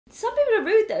Some people are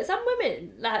rude though. Some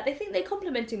women, like, they think they're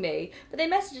complimenting me, but they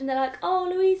message and they're like, "Oh,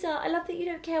 Louisa, I love that you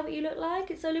don't care what you look like.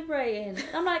 It's so liberating." And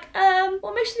I'm like,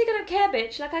 what makes you think I don't care,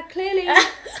 bitch? Like, I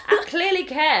clearly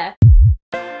care.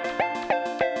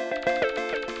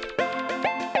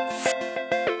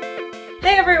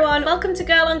 Hey everyone, welcome to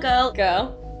Girl on Girl.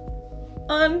 Girl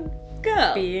on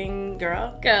Girl. Being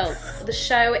girls. The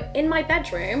show in my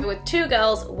bedroom with two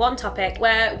girls, one topic,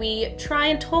 where we try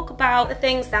and talk about the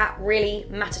things that really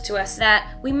matter to us that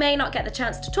we may not get the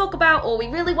chance to talk about or we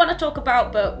really want to talk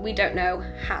about but we don't know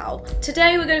how.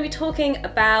 Today we're going to be talking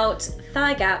about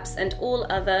thigh gaps and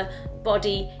all other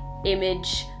body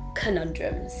image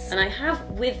conundrums. And I have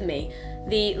with me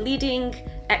the leading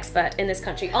expert in this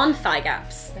country on thigh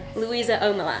gaps, yes. Luisa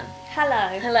Omielan.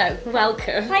 Hello. Hello,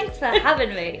 welcome. Thanks for having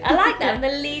me. I like that. I'm the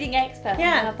leading expert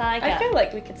on thigh gap. I feel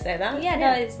like we could say that. Yeah,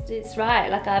 no, it's right.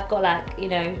 Like, I've got, like, you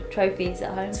know, trophies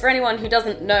at home. For anyone who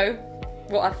doesn't know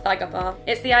what a thigh gap are,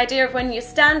 it's the idea of when you're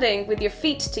standing with your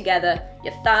feet together,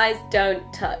 your thighs don't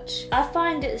touch. I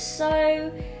find it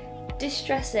so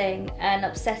distressing and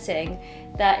upsetting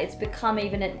that it's become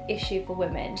even an issue for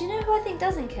women. Do you know who I think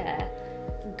doesn't care?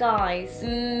 Guys.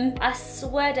 I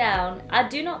swear down, I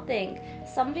do not think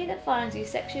somebody that finds you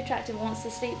sexually attractive and wants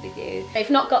to sleep with you, they've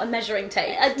not got a measuring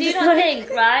tape. I do not think,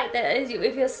 right, that if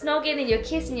you're snogging and you're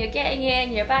kissing, you're getting in,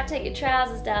 and you're about to take your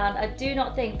trousers down, I do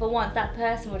not think for once that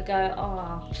person would go,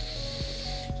 "Oh,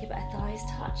 yeah, but our thighs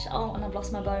touch. Oh, and I've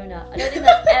lost my boner." I don't think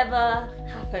that's ever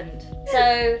happened.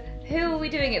 So who are we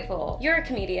doing it for? You're a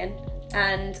comedian,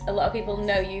 and a lot of people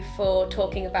know you for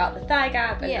talking about the thigh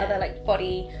gap and other like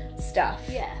body stuff.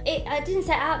 Yeah. I didn't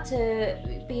set out to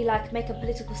be like, make a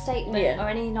political statement or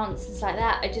any nonsense like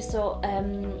that. I just thought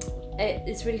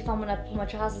it's really fun when I pull my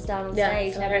trousers down on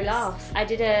stage and everybody laughs. I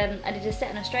did a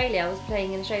set in Australia. I was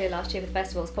playing in Australia last year for the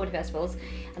festivals, comedy festivals,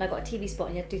 and I got a TV spot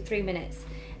and you had to do 3 minutes.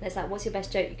 And it's like, what's your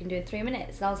best joke you can do in 3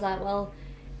 minutes? And I was like, well,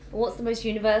 what's the most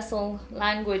universal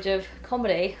language of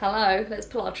comedy? Hello, let's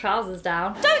pull our trousers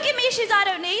down. Don't give me issues I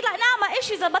don't need. Like, now my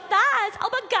issues are my thighs. Oh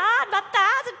my God, my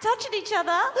thighs are touching each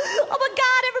other. Oh my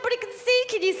God, everybody can see.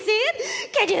 Can you see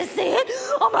it? Can you see it?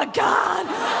 Oh my God.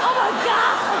 Oh my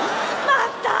God. My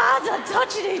thighs are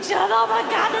touching each other. Oh my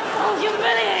God, that's so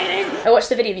humiliating. I watched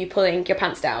the video of you pulling your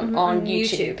pants down on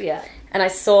YouTube. Yeah. And I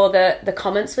saw that the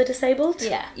comments were disabled.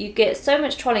 Yeah, you get so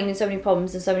much trolling and so many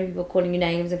problems and so many people calling you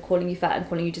names and calling you fat and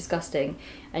calling you disgusting.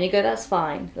 And you go, that's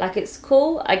fine. Like, it's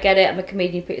cool, I get it, I'm a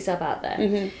comedian, you put yourself out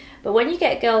there. But when you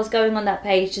get girls going on that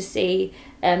page to see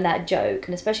that joke,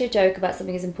 and especially a joke about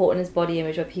something as important as body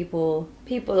image, where people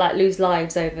like lose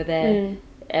lives over their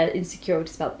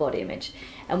insecurities about body image.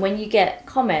 And when you get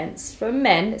comments from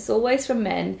men, it's always from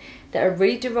men, that are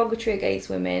really derogatory against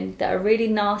women, that are really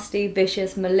nasty,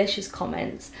 vicious, malicious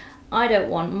comments, I don't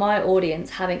want my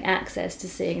audience having access to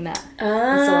seeing that.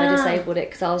 And so I disabled it,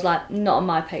 because I was like, not on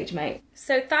my page, mate.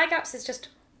 So thigh gaps is just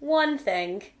one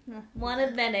thing. One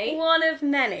of many. One of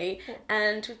many.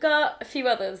 And we've got a few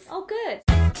others. Oh, good.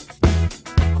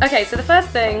 Okay, so the first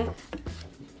thing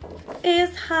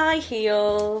is high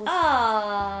heels.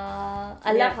 Ah,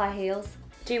 I love high heels.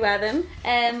 Do you wear them?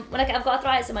 I've got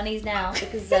arthritis in my knees now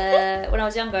because when I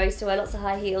was younger I used to wear lots of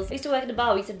high heels. I used to work in a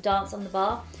bar, we used to dance on the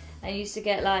bar, and you used to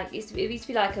get like, it used to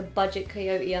be like a budget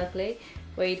Coyote Ugly,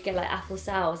 where you'd get like apple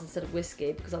sours instead of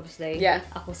whiskey, because obviously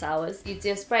apple sours. You'd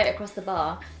just spray it across the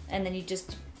bar and then you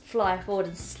just fly forward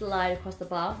and slide across the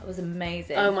bar. It was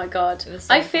amazing. Oh my God. It was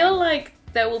so I feel fun. like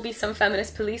there will be some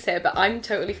feminist police here, but I'm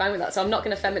totally fine with that, so I'm not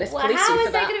going to feminist police you how for is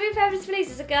there that. going to be feminist police?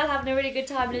 It's a girl having a really good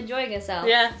time and enjoying herself.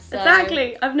 Yeah, So,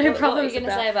 exactly. I've no problems What are you going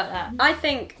with to that. say about that? I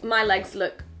think my legs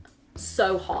look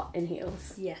so hot in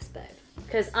heels. Yes, babe.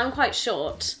 Because I'm quite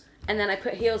short, and then I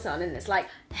put heels on and it's like,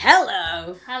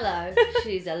 hello! Hello.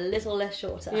 She's a little less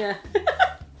shorter. Yeah.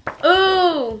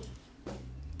 Ooh!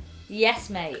 Yes,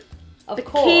 mate. Of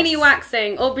Bikini course.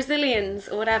 waxing, or Brazilians,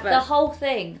 or whatever. The whole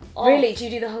thing. Off. Really? Do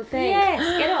you do the whole thing?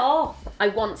 Yes, get it off. I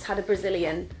once had a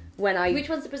Brazilian when I... Which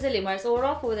one's the Brazilian? Where it's all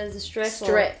off, or there's a strip?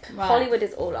 Strip. Or... Right. Hollywood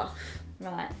is all off.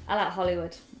 Right. I like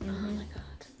Hollywood. Oh my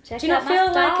God. Check Do you not out my feel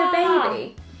like star. a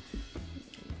baby?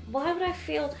 Why would I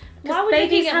feel... Because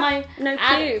babies have no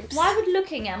pubes. Why would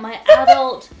looking at my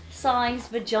adult-sized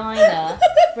vagina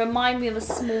remind me of a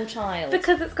small child?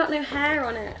 Because it's got no hair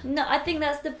on it. No, I think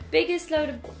that's the biggest load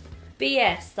of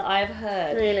BS that I've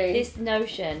heard. Really? This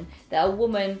notion that a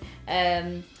woman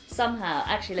somehow...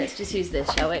 Actually, let's just use this,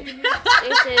 shall we? Bring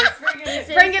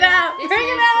it out! Bring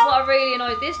it out! What really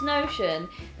annoys this notion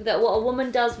that what a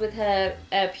woman does with her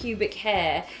pubic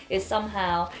hair is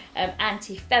somehow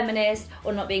anti-feminist,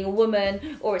 or not being a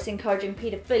woman, or it's encouraging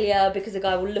paedophilia because a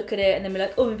guy will look at it and then be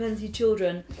like, oh, I fancy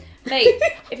children. Mate,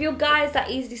 if your guy is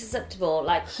that easily susceptible,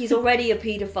 like, he's already a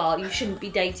paedophile, you shouldn't be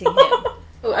dating him. Oh,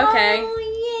 okay. Oh,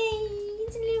 yay,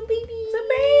 it's a little baby. It's a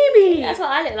baby. That's what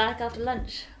I look like after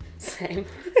lunch. Same.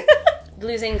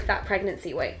 Losing that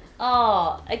pregnancy weight.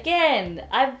 Oh, again,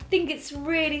 I think it's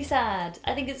really sad.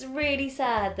 I think it's really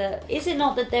sad that, is it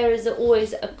not that there is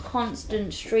always a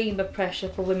constant stream of pressure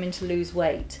for women to lose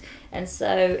weight? And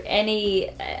so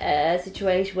any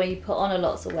situation where you put on a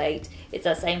lots of weight, it's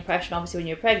that same pressure. Obviously, when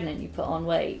you're pregnant, you put on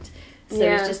weight. So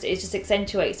it just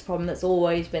accentuates the problem that's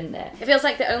always been there. It feels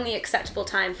like the only acceptable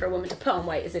time for a woman to put on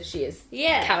weight is if she is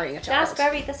carrying a child.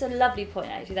 That's a lovely point,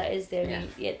 actually. That is the only,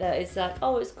 that is like,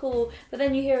 oh, it's cool. But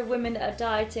then you hear of women that are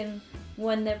dieting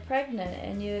when they're pregnant,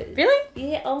 and you... Really?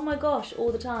 Yeah, oh my gosh,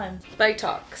 all the time.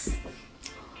 Botox.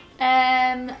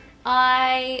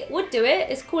 I would do it.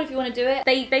 It's cool if you want to do it.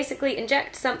 They basically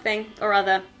inject something or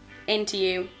other into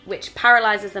you, which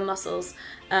paralyzes the muscles,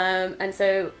 and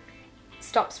so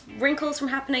stops wrinkles from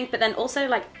happening, but then also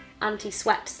like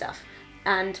anti-sweat stuff.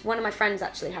 And one of my friends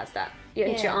actually has that.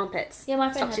 Into your armpits. Yeah,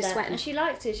 my friend stops had you that, sweating. and she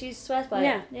likes it. She swears by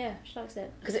it. Yeah, she likes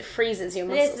it. Because it freezes your It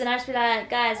muscles. is, and I just be like,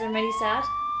 guys, I'm really sad.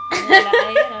 And they're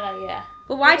like, yeah.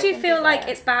 But why do you feel like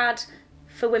it's bad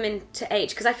for women to age?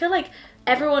 Because I feel like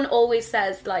everyone always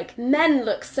says, like, men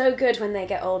look so good when they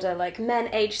get older, like, men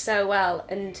age so well,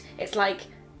 and it's like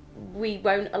we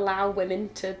won't allow women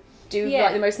to do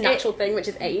like the most natural thing, which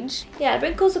is age. Yeah,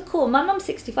 wrinkles are cool. My mum's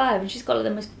 65 and she's got like,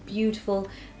 the most beautiful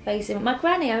face. My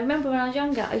granny, I remember when I was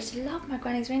younger, I used to love my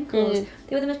granny's wrinkles.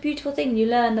 They were the most beautiful thing, and you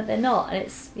learn that they're not, and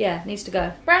it's, it needs to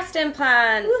go. Breast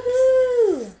implants!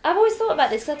 Woohoo! I've always thought about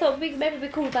this, because I thought maybe it'd be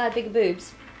cool if I had bigger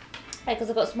boobs.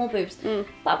 Because I've got small boobs. But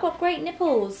I've got great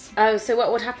nipples. Oh, so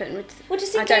what would happen? Well,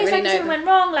 just in case like, something went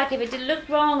wrong, like if it didn't look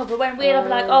wrong, or if it went weird, I'd be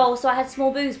like, oh, so I had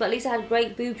small boobs, but at least I had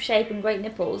great boob shape and great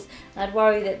nipples. And I'd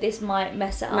worry that this might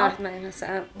mess it up. Might mess it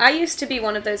up. I used to be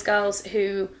one of those girls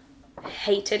who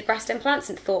hated breast implants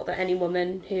and thought that any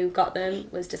woman who got them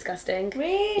was disgusting.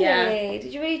 Really? Yeah.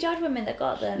 Did you really judge women that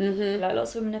got them? Like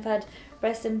lots of women have had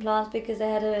breast implants because they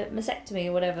had a mastectomy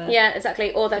or whatever. Yeah,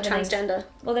 exactly. Or they're transgender.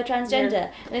 Or they're transgender.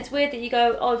 Yeah. And it's weird that you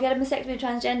go, oh, if you had a mastectomy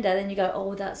transgender, then you go,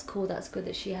 oh, that's cool, that's good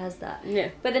that she has that. Yeah.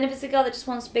 But then if it's a girl that just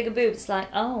wants bigger boobs, it's like,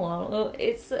 oh, well,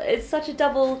 it's such a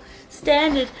double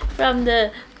standard from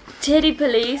the titty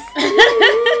police.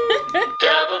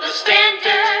 Double the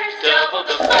standards, double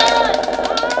the fun.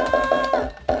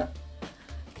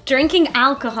 Drinking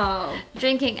alcohol.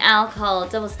 Drinking alcohol,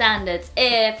 double standards.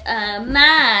 If a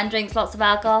man drinks lots of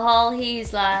alcohol,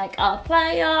 he's like a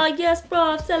player. Yes,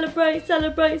 bruv, celebrate,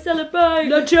 celebrate, celebrate.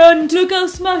 Legend, look how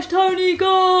smashed Tony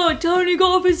got. Tony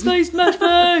got off his face, smashed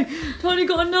me. Tony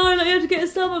got annihilated, he had to get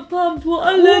his stomach pumped.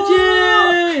 What a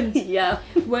legend. Yeah.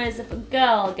 Whereas if a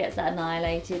girl gets that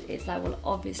annihilated, it's like, well,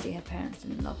 obviously her parents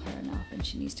didn't love her enough and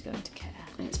she needs to go into care.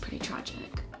 And it's pretty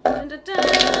tragic.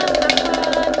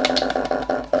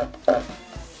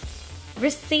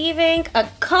 Receiving a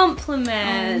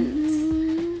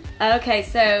compliment. Okay,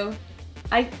 so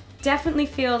I definitely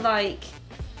feel like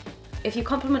if you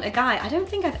compliment a guy, I don't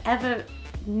think I've ever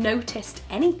noticed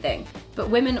anything,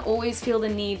 but women always feel the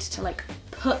need to like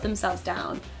put themselves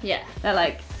down. Yeah. They're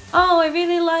like, oh, I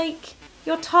really like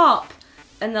your top.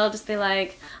 And they'll just be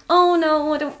like, oh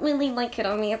no, I don't really like it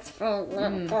on me, it's for...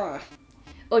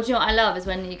 Or do you know what I love is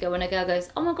when a girl goes,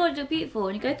 oh my god, you're beautiful,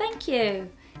 and you go, thank you.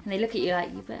 And they look at you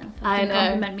like, you better fucking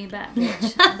compliment me back,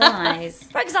 bitch. Otherwise.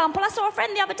 For example, I saw a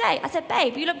friend the other day. I said,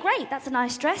 babe, you look great. That's a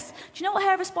nice dress. Do you know what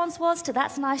her response was to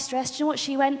that's a nice dress? Do you know what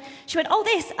she went? She went, oh,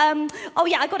 this. Oh,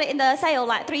 yeah, I got it in the sale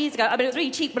like 3 years ago. I mean, it was really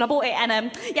cheap when I bought it.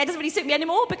 And, yeah, it doesn't really suit me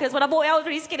anymore because when I bought it, I was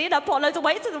really skinny and I put on loads of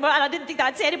weight and I didn't think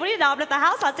that I'd see anybody. Now I've left the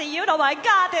house, I see you. And oh, my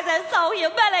God, this is so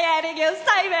humiliating. You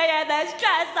say me in this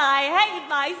dress. I hate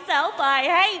myself. I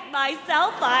hate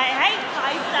myself. I hate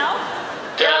myself.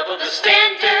 Double the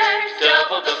standards,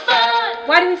 double the fun.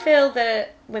 Why do we feel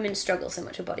that women struggle so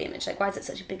much with body image? Like, why is it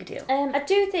such a big deal? I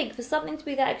do think for something to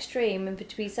be that extreme and for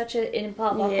to be such in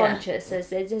part of our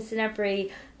consciousness, it's just in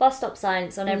every bus stop sign,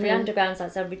 it's on every underground sign,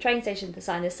 it's on every train station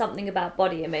sign, there's something about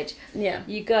body image. Yeah.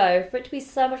 You go, for it to be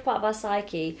so much part of our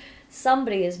psyche,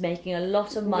 somebody is making a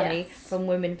lot of money from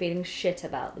women feeling shit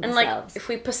about themselves. And like, if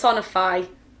we personify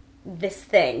this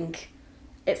thing,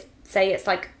 say it's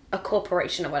like a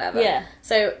corporation or whatever. Yeah.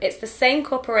 So it's the same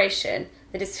corporation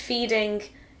that is feeding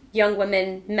young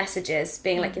women messages,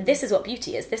 being like, this is what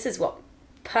beauty is, this is what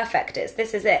perfect is,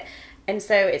 this is it. And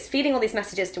so it's feeding all these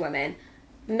messages to women,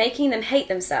 making them hate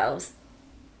themselves.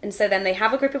 And so then they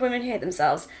have a group of women who hate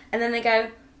themselves, and then they go,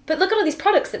 but look at all these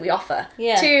products that we offer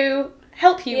to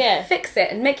help you fix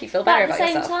it and make you feel better about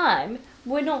yourself. But at the same time,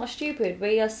 we're not stupid.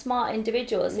 We are smart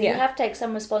individuals. So you have to take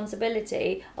some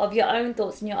responsibility of your own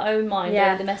thoughts in your own mind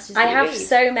over the messages that I you have read.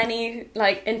 so many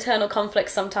like internal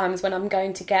conflicts sometimes when I'm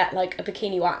going to get like a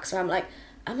bikini wax, where I'm like,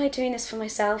 am I doing this for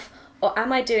myself, or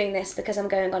am I doing this because I'm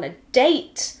going on a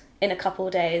date in a couple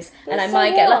of days and I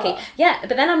might get lucky? Yeah,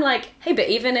 but then I'm like, hey, but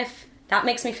even if that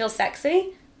makes me feel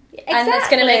sexy, and it's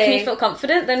going to make me feel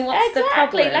confident, then what's the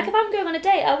problem? Like if I'm going on a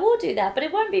date, I will do that, but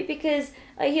it won't be because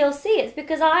he'll see it. It's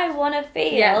because I want to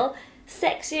feel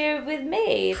sexier with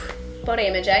me. Body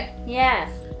image, eh? Yeah.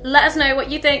 Let us know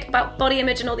what you think about body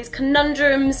image and all these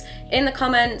conundrums in the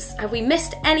comments. Have we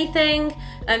missed anything?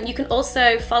 You can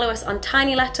also follow us on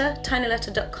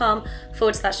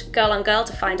tinyletter.com/girl-on-girl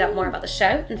to find out more about the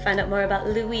show and find out more about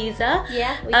Louisa.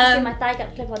 Yeah, we can see my thigh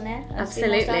gap clip on there.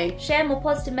 Absolutely. Share more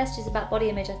positive messages about body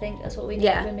image, I think. That's what we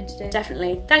need women to do.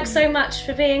 Definitely. Thanks so much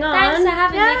for being on. Thanks for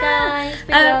having me, guys.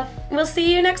 Big love. We'll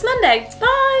see you next Monday.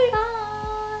 Bye. Bye.